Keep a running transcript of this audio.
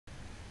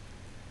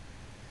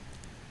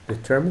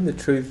Determine the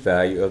truth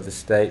value of the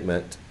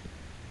statement,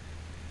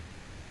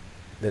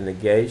 the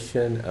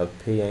negation of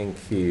P and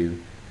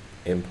Q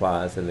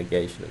implies the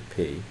negation of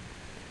P,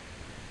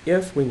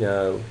 if we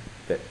know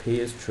that P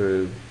is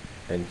true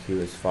and Q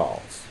is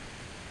false.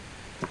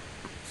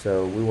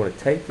 So we want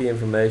to take the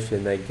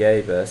information they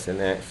gave us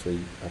and actually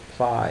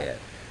apply it.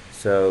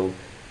 So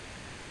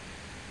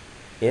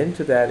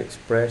into that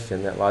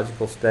expression, that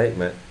logical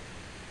statement,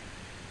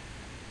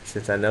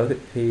 since I know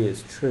that P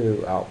is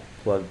true, I'll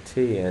plug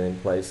T in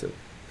place of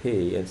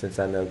P, and since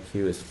I know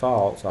Q is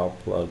false, I'll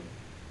plug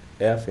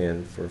F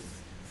in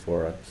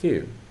for a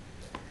Q.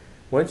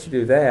 Once you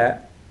do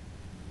that,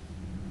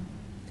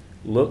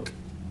 look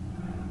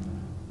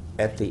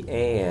at the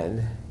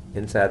AND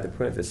inside the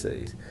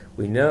parentheses.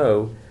 We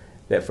know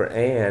that for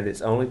AND,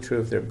 it's only true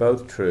if they're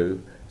both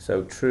true,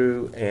 so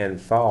true and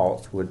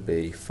false would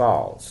be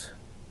false.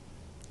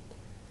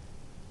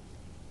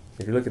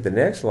 If you look at the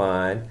next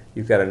line,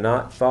 you've got a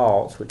not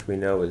false, which we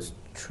know is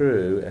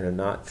true, and a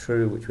not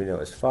true, which we know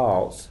is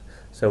false.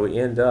 So we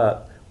end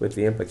up with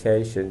the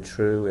implication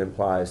true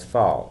implies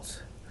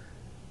false.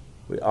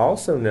 We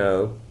also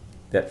know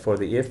that for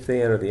the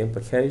if-then or the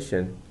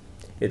implication,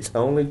 it's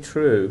only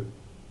true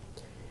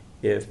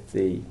if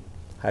the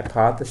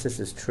hypothesis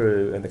is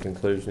true and the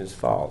conclusion is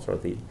false, or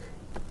the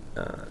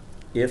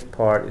if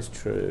part is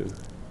true,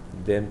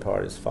 then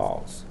part is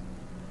false.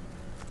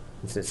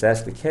 And since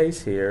that's the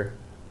case here,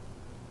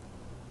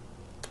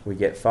 we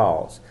get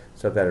false.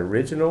 So that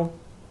original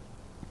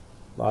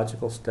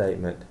logical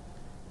statement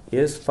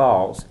is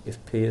false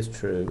if P is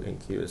true and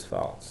Q is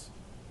false.